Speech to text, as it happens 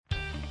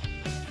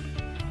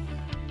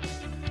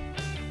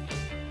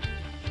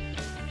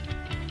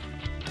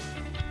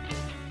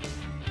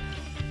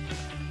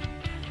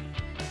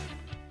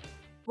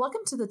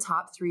Welcome to the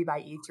Top 3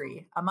 by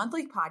E3, a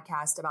monthly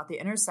podcast about the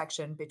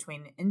intersection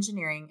between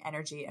engineering,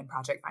 energy, and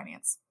project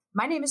finance.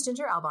 My name is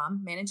Ginger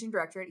Elbaum, Managing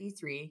Director at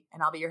E3,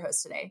 and I'll be your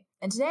host today.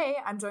 And today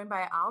I'm joined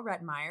by Al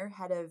Rettenmeyer,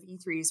 Head of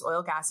E3's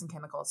Oil, Gas, and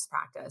Chemicals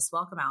practice.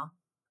 Welcome, Al.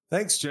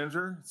 Thanks,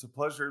 Ginger. It's a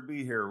pleasure to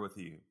be here with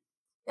you.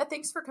 Yeah,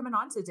 thanks for coming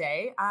on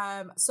today.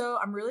 So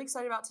I'm really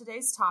excited about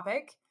today's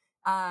topic.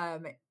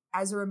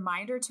 As a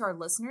reminder to our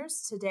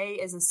listeners, today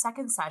is a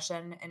second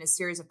session in a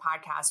series of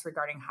podcasts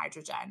regarding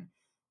hydrogen.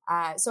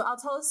 So Al,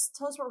 tell us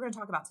what we're going to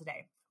talk about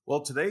today.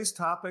 Well, today's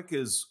topic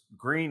is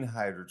green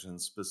hydrogen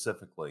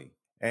specifically.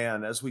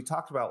 And as we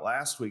talked about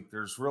last week,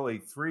 there's really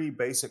three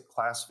basic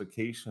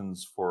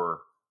classifications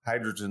for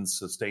hydrogen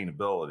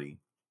sustainability.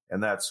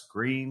 And that's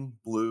green,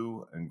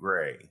 blue, and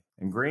gray.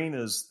 And green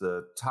is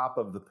the top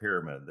of the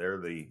pyramid.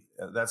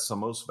 That's the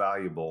most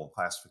valuable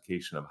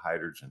classification of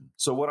hydrogen.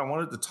 So what I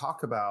wanted to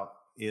talk about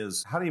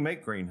is, how do you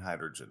make green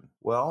hydrogen?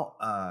 Well,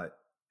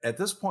 at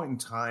this point in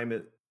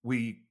time,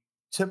 we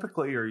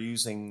typically are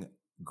using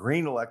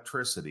green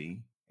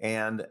electricity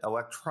and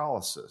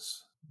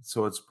electrolysis.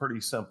 So it's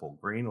pretty simple.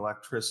 Green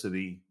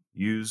electricity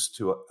used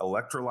to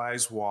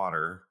electrolyze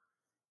water.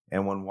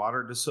 And when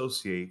water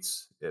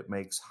dissociates, it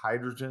makes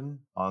hydrogen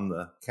on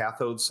the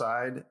cathode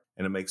side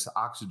and it makes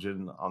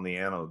oxygen on the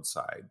anode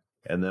side.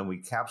 And then we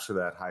capture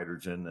that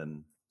hydrogen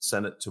and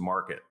send it to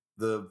market.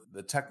 The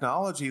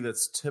technology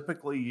that's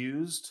typically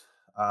used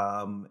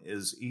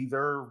is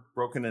either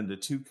broken into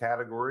two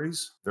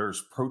categories.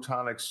 There's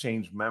proton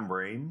exchange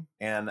membrane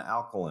and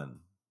alkaline.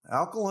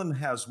 Alkaline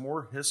has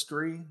more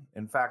history.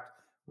 In fact,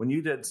 when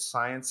you did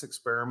science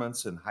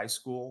experiments in high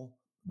school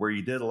where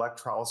you did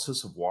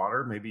electrolysis of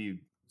water, maybe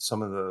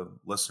some of the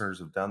listeners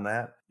have done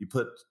that. You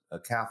put a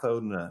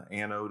cathode and an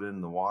anode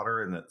in the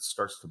water and it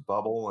starts to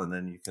bubble, and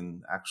then you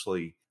can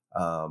actually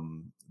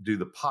do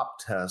the pop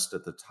test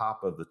at the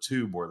top of the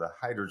tube where the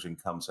hydrogen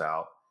comes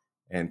out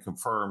and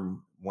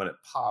confirm when it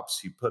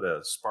pops, you put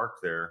a spark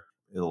there,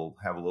 it'll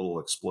have a little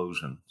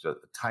explosion, a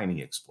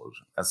tiny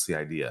explosion. That's the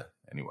idea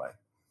anyway.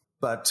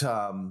 But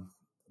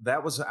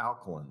that was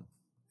alkaline.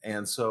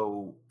 And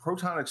so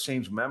proton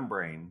exchange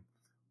membrane,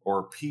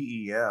 or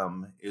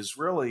PEM, is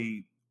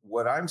really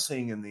what I'm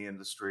seeing in the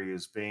industry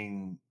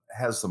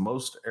has the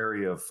most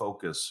area of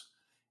focus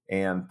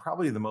and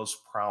probably the most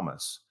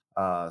promise.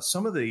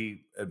 Some of the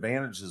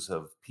advantages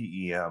of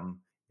PEM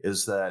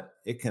is that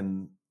it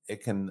can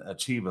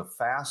achieve a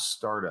fast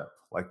startup,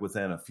 like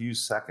within a few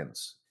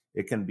seconds.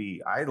 It can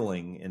be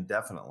idling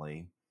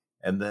indefinitely.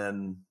 And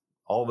then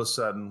all of a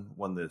sudden,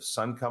 when the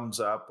sun comes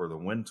up or the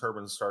wind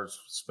turbine starts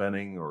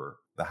spinning or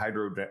the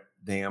hydro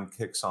dam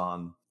kicks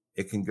on,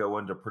 it can go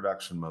into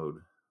production mode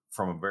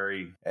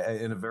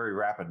in a very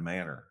rapid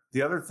manner.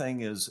 The other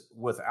thing is,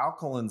 with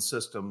alkaline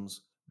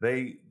systems,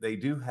 they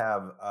do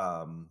have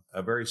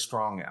a very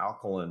strong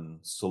alkaline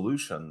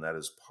solution that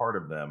is part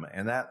of them,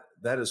 and that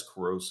is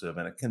corrosive,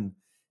 and it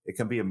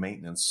can be a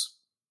maintenance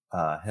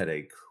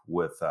headache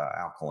with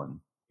alkaline.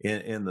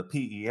 In the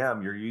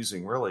PEM, you're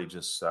using really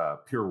just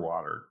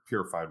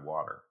purified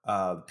water.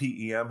 The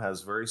PEM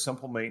has very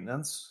simple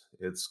maintenance.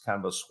 It's kind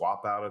of a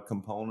swap out of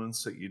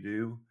components that you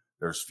do.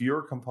 There's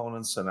fewer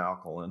components than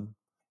alkaline.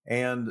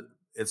 And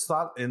it's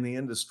thought in the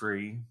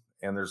industry,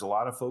 and there's a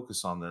lot of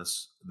focus on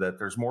this, that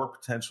there's more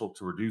potential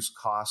to reduce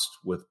cost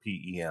with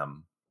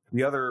PEM.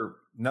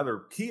 Another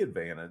key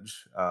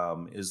advantage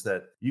is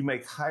that you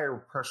make higher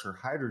pressure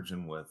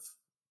hydrogen with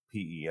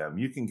PEM.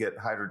 You can get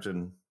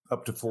hydrogen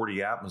up to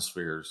 40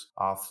 atmospheres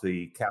off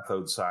the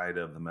cathode side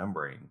of the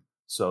membrane.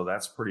 So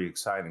that's pretty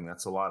exciting.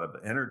 That's a lot of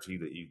energy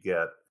that you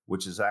get,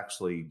 which is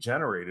actually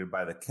generated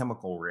by the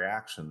chemical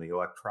reaction, the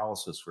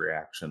electrolysis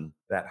reaction.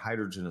 That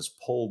hydrogen is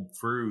pulled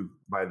through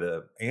by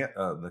the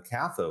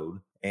cathode,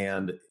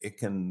 and it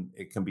can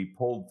be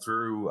pulled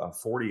through a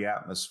 40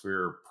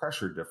 atmosphere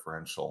pressure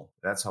differential.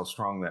 That's how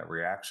strong that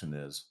reaction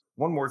is.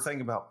 One more thing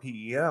about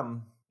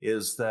PEM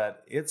is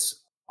that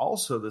it's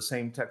also the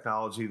same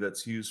technology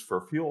that's used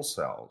for fuel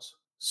cells.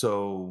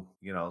 So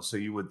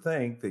you would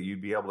think that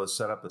you'd be able to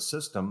set up a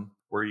system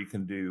where you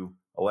can do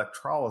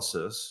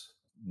electrolysis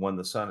when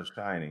the sun is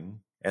shining.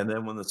 And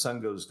then when the sun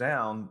goes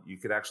down, you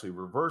could actually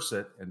reverse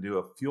it and do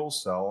a fuel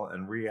cell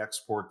and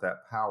re-export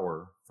that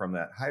power from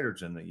that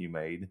hydrogen that you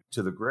made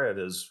to the grid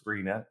as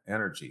green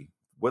energy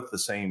with the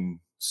same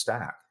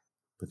stack,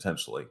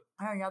 potentially.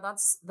 Oh, yeah,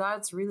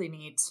 that's really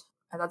neat.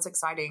 That's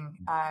exciting.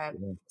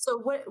 So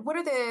what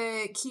are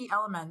the key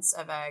elements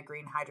of a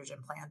green hydrogen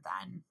plant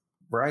then?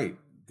 Right.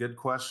 Good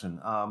question.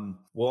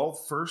 Well,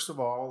 first of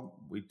all,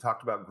 we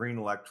talked about green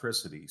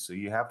electricity. So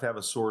you have to have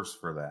a source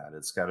for that.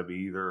 It's got to be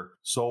either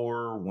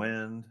solar,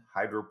 wind,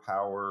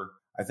 hydropower.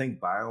 I think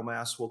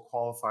biomass will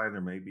qualify. There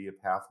may be a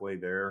pathway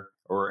there,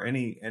 or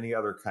any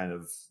other kind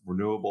of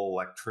renewable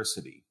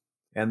electricity.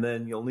 And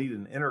then you'll need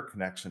an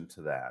interconnection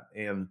to that.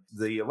 And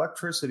the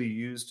electricity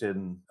used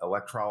in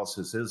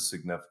electrolysis is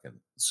significant.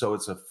 So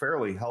it's a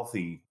fairly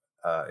healthy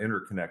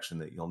interconnection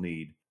that you'll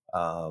need.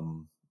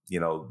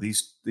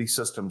 these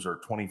systems are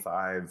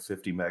 25,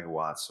 50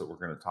 megawatts that we're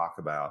going to talk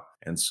about.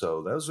 And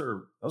so those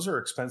are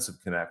expensive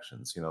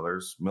connections.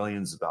 There's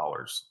millions of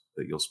dollars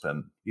that you'll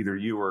spend, either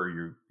you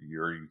or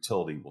your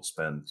utility will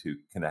spend to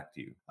connect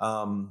you.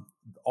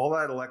 All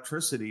that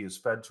electricity is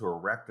fed to a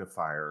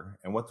rectifier.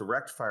 And what the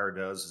rectifier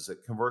does is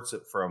it converts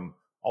it from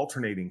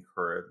alternating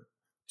current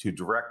to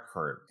direct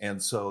current.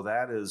 And so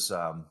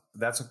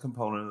that's a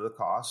component of the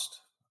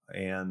cost.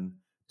 And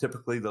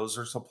typically those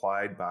are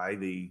supplied by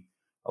the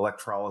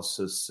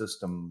electrolysis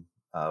system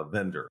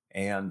vendor.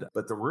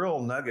 But the real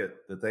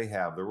nugget that they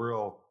have, the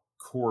real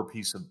core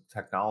piece of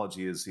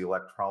technology, is the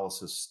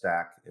electrolysis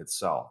stack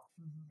itself.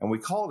 Mm-hmm. And we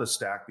call it a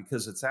stack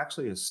because it's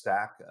actually a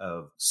stack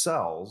of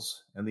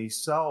cells. And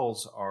these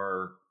cells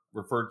are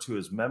referred to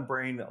as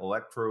membrane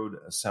electrode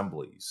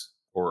assemblies,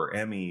 or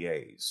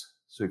MEAs.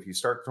 So if you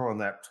start throwing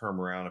that term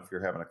around, if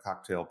you're having a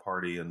cocktail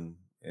party and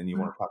you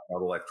want to talk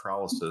about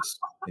electrolysis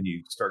and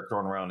you start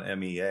throwing around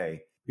MEA,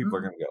 people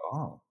are going to go,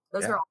 oh,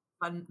 those are all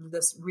fun,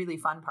 really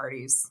fun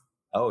parties.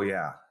 Oh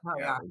yeah. Oh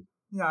yeah.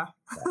 Yeah.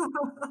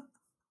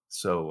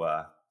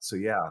 So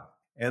yeah.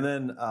 And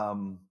then,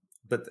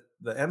 but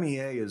the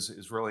MEA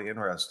is really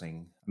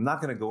interesting. I'm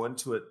not going to go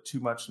into it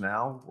too much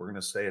now. We're going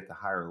to stay at the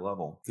higher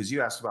level because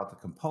you asked about the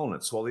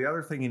components. Well, the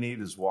other thing you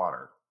need is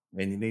water,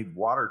 and you need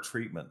water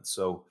treatment.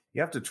 So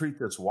you have to treat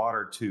this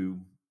water to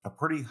a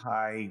pretty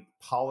high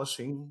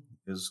polishing,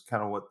 is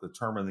kind of what the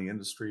term in the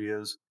industry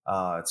is.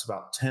 It's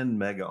about 10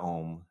 mega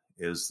ohm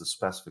is the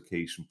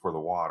specification for the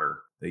water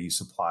that you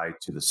supply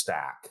to the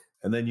stack.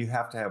 And then you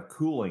have to have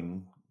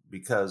cooling,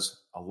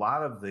 because a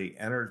lot of the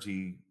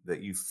energy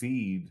that you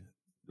feed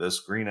this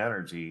green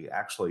energy,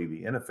 actually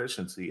the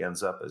inefficiency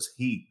ends up as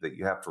heat that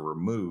you have to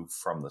remove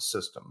from the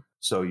system.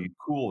 So you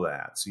cool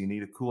that. So you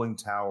need a cooling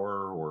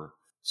tower or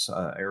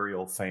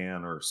aerial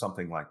fan or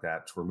something like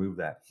that to remove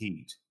that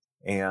heat.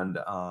 And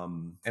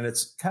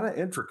it's kind of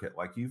intricate.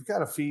 Like, you've got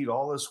to feed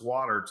all this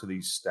water to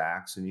these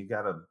stacks, and you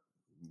got to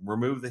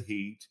remove the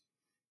heat,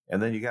 and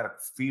then you got to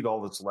feed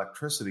all this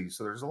electricity.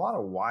 So there's a lot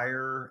of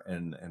wire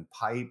and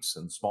pipes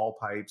and small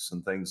pipes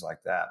and things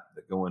like that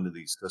go into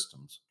these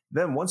systems.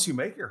 Then once you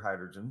make your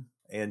hydrogen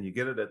and you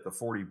get it at the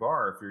 40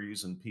 bar, if you're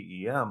using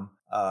PEM,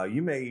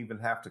 you may even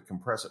have to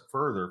compress it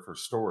further for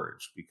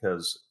storage,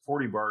 because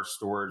 40 bar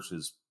storage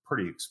is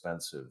pretty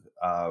expensive.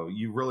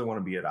 You really want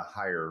to be at a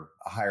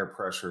higher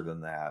pressure than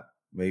that,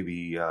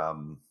 maybe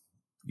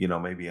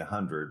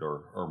 100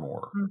 or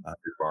more, 100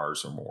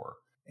 bars or more.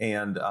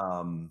 And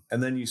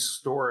then you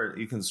store it.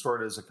 You can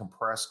store it as a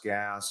compressed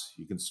gas.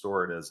 You can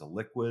store it as a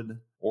liquid,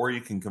 or you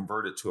can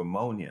convert it to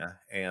ammonia.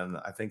 And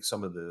I think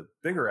some of the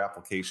bigger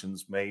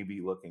applications may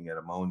be looking at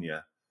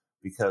ammonia,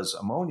 because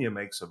ammonia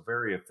makes a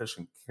very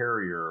efficient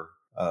carrier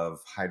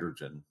of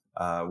hydrogen.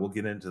 We'll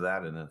get into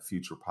that in a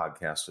future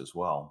podcast as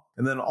well.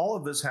 And then all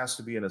of this has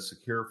to be in a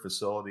secure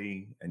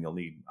facility, and you'll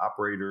need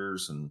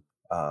operators and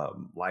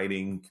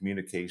lighting,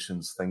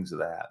 communications, things of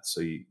that.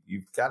 So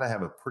you've got to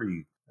have a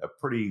pretty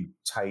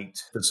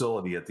tight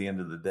facility at the end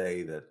of the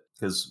day,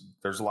 because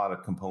there's a lot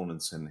of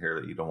components in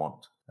here that you don't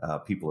want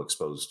people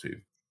exposed to.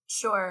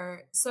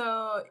 Sure.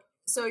 So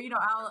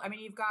Al,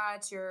 you've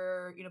got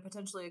your,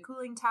 potentially a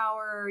cooling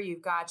tower,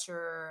 you've got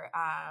your,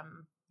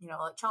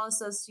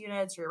 electrolysis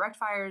units, your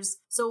rectifiers.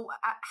 So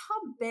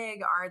how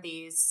big are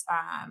these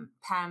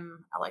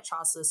PEM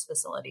electrolysis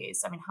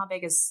facilities?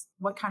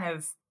 What kind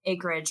of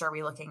acreage are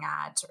we looking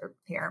at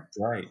here?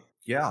 Right.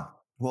 Yeah.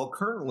 Well,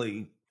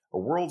 currently a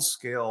world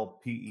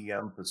scale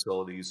PEM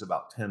facility is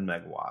about 10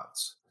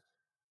 megawatts,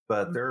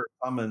 but there are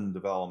some in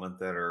development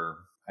that are,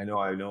 I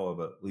know of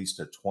at least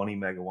a 20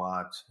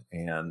 megawatt,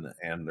 and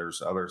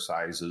there's other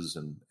sizes.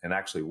 And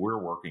actually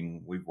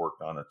we've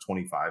worked on a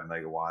 25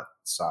 megawatt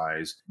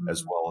size,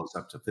 as well as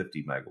up to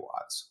 50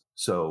 megawatts.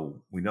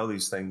 So we know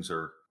these things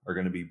are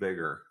going to be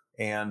bigger.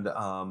 And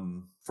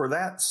for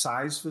that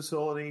size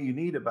facility, you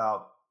need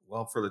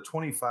for the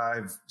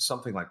 25,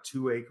 something like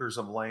 2 acres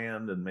of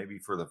land, and maybe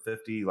for the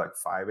 50, like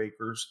 5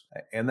 acres.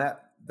 And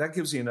that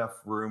gives you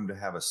enough room to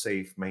have a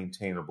safe,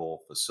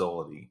 maintainable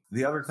facility.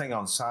 The other thing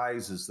on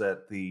size is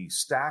that the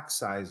stack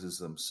sizes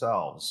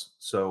themselves.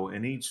 So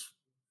in each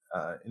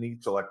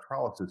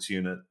electrolysis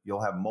unit,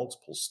 you'll have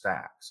multiple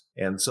stacks.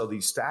 And so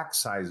these stack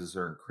sizes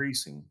are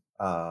increasing.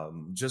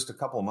 Just a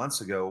couple of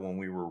months ago, when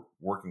we were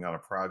working on a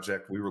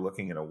project, we were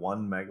looking at a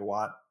 1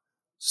 megawatt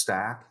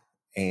stack,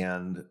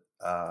 and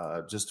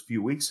just a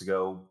few weeks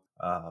ago,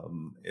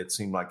 it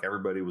seemed like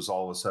everybody was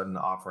all of a sudden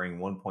offering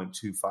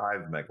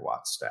 1.25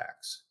 megawatt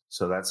stacks.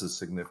 So that's a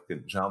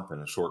significant jump in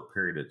a short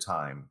period of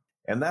time.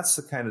 And that's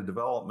the kind of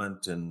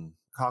development and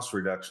cost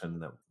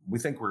reduction that we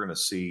think we're going to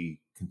see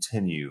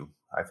continue.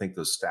 I think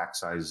those stack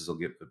sizes will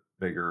get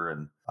bigger,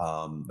 and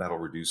that'll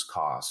reduce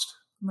cost.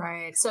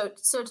 Right. So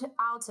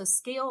to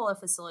scale a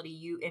facility,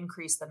 you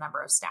increase the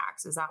number of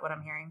stacks. Is that what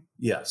I'm hearing?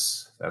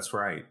 Yes, that's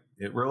right.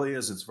 It really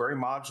is. It's very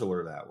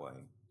modular that way.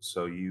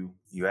 So you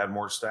add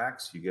more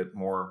stacks, you get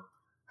more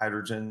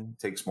hydrogen,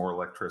 takes more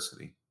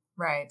electricity.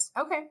 Right.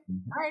 Okay.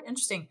 All right.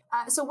 Interesting.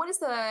 So what's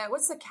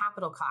the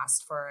capital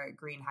cost for a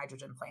green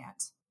hydrogen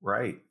plant?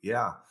 Right.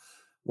 Yeah.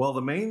 Well,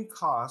 the main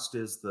cost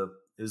is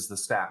the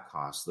stack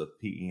cost, the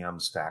PEM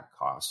stack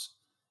costs.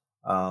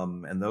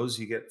 And those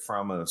you get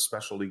from a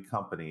specialty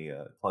company,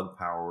 Plug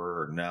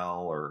Power or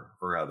Nell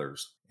or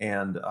others.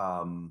 And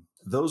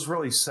those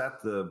really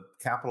set the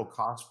capital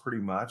cost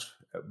pretty much,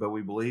 but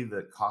we believe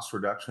that cost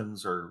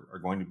reductions are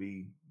going to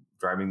be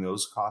driving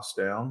those costs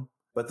down.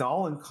 But the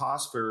all-in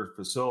cost for a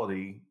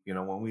facility,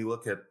 when we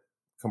look at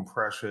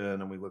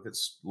compression and we look at a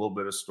little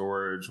bit of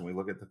storage and we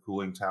look at the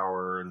cooling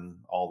tower and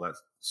all that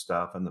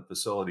stuff and the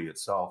facility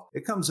itself,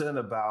 it comes in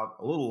about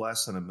a little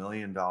less than $1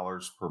 million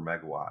per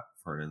megawatt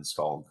for an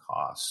installed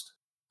cost.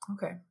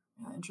 Okay.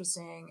 Yeah,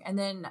 interesting. And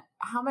then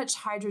how much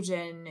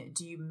hydrogen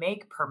do you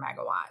make per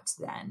megawatt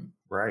then?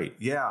 Right.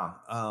 Yeah.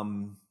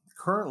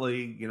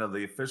 Currently,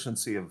 the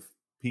efficiency of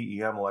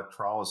PEM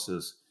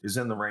electrolysis is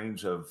in the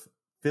range of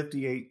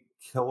 58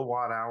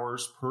 kilowatt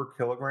hours per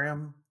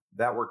kilogram.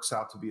 That works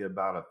out to be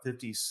about a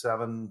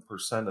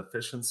 57%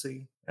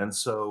 efficiency. And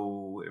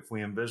so if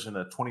we envision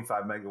a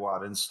 25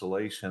 megawatt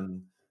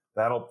installation,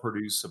 that'll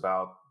produce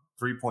about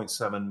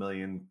 3.7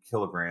 million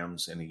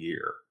kilograms in a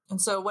year. And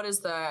so what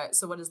is the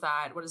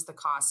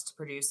cost to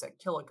produce a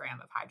kilogram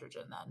of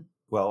hydrogen then?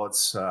 Well,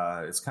 it's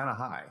kind of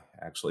high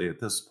actually at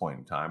this point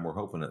in time. We're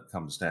hoping it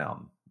comes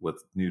down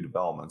with new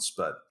developments,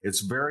 but it's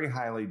very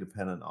highly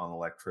dependent on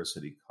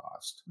electricity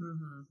cost.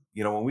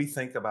 Mm-hmm. When we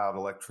think about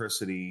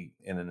electricity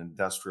in an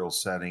industrial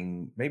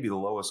setting, maybe the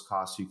lowest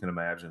cost you can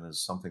imagine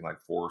is something like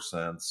 4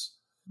 cents.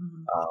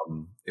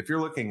 Mm-hmm. If you're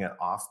looking at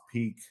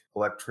off-peak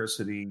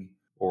electricity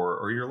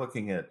or you're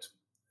looking at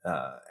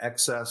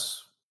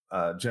excess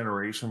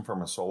generation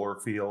from a solar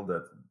field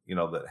that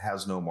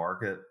has no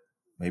market,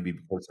 maybe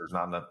because there's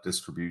not enough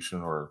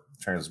distribution or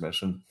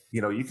transmission,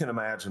 you can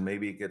imagine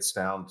maybe it gets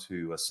down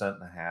to 1.5 cents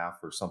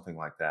or something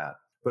like that.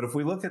 But if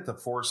we look at the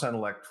 4-cent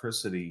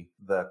electricity,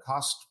 the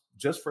cost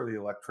just for the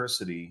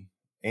electricity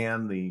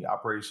and the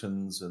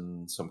operations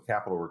and some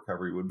capital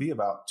recovery would be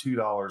about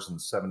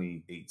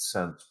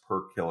 $2.78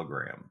 per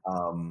kilogram.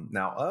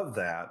 Now, of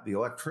that, the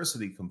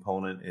electricity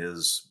component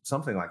is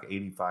something like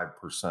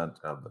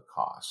 85% of the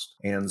cost.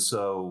 And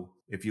so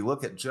if you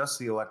look at just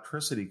the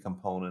electricity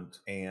component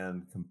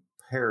and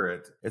compare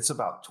it, it's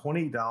about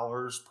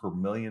 $20 per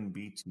million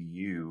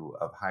BTU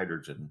of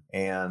hydrogen.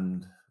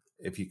 And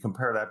if you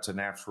compare that to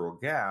natural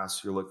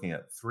gas, you're looking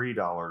at $3,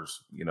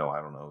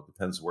 I don't know,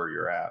 depends where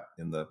you're at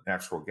in the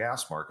natural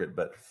gas market,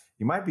 but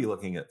you might be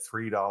looking at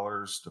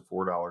 $3 to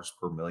 $4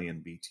 per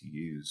million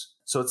BTUs.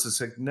 So it's a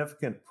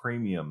significant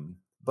premium.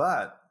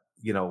 But,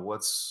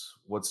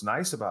 what's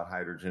nice about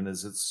hydrogen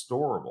is it's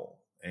storable.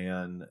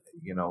 And,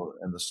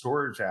 and the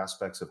storage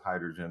aspects of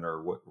hydrogen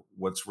are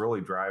what's really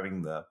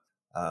driving the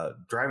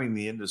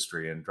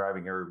industry and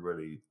driving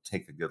everybody to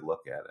take a good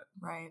look at it.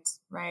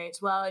 Right.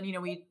 Well, and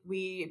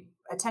we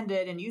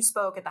attended and you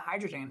spoke at the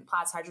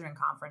Platts Hydrogen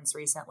Conference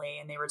recently,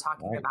 and they were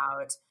talking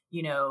about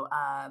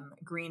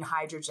green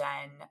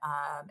hydrogen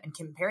and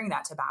comparing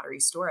that to battery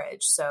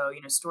storage. So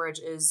storage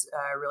is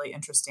a really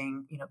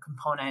interesting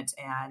component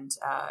and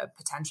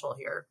potential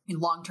here in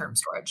long-term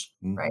storage,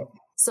 mm-hmm. right?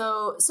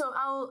 So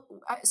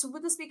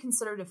would this be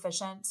considered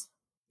efficient?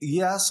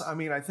 Yes,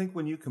 I think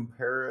when you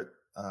compare it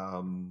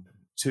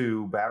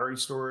to battery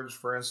storage,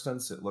 for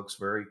instance, it looks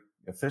very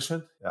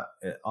efficient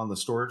on the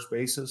storage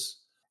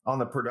basis. On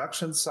the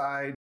production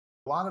side,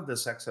 a lot of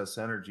this excess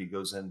energy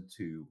goes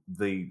into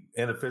the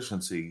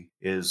inefficiency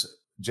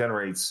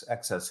generates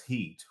excess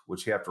heat,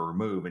 which you have to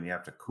remove and you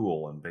have to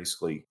cool and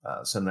basically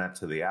send that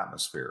to the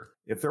atmosphere.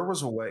 If there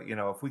was a way,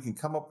 if we can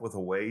come up with a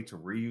way to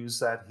reuse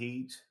that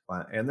heat,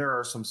 and there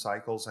are some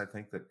cycles I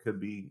think that could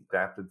be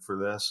adapted for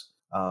this,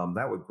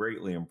 that would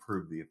greatly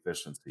improve the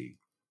efficiency.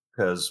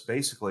 Because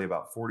basically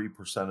about 40%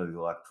 of the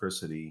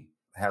electricity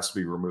has to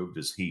be removed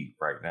as heat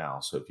right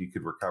now. So if you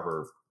could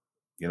recover,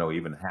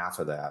 even half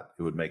of that,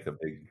 it would make a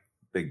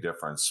big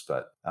difference.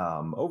 But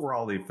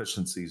overall, the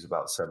efficiency is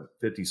about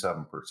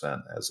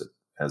 57% as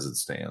it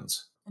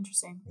stands.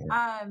 Interesting.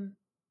 Yeah.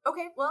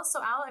 Okay. Well,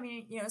 so Al,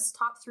 it's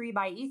top 3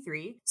 by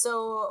E3.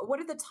 So what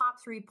are the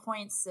top 3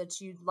 points that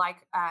you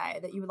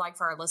would like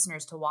for our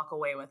listeners to walk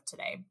away with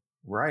today?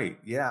 Right.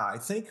 Yeah. I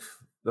think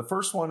the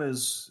first one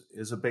is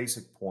a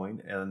basic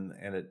point, and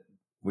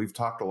we've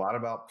talked a lot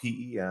about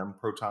PEM,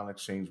 proton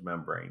exchange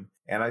membrane,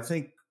 and I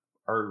think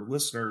our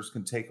listeners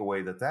can take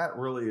away that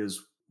really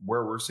is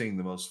where we're seeing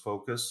the most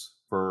focus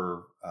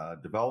for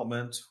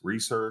development,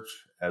 research,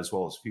 as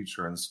well as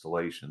future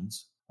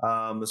installations.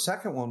 The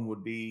second one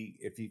would be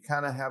if you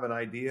kind of have an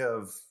idea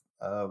of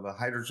a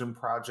hydrogen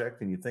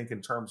project and you think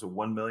in terms of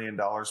 $1 million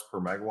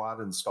per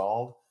megawatt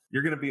installed,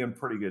 you're going to be in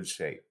pretty good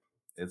shape.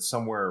 It's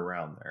somewhere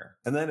around there.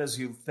 And then as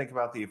you think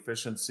about the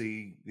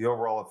efficiency, the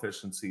overall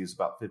efficiency is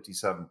about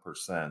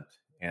 57%.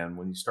 And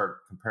when you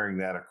start comparing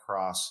that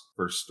across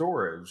for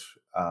storage,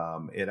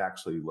 it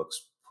actually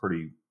looks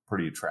pretty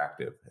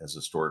attractive as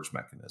a storage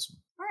mechanism.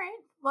 All right.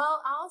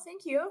 Well, Al,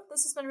 thank you.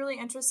 This has been really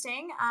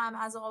interesting,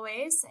 as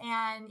always.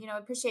 And,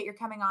 appreciate your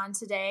coming on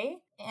today.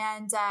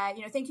 And,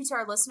 thank you to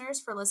our listeners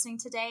for listening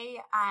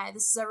today.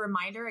 This is a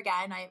reminder,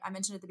 again, I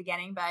mentioned at the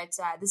beginning, but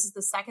this is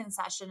the second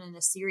session in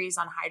a series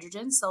on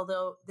hydrogen. So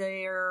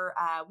there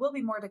will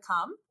be more to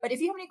come. But if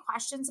you have any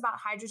questions about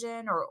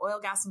hydrogen or oil,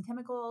 gas, and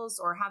chemicals,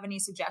 or have any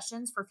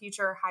suggestions for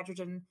future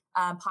hydrogen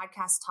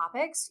podcast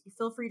topics,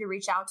 feel free to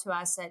reach out to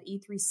us at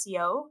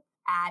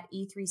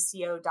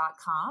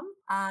e3co@e3co.com.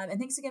 And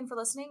thanks again for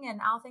listening.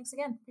 And Al, thanks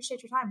again.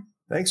 Appreciate your time.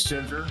 Thanks,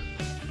 Ginger.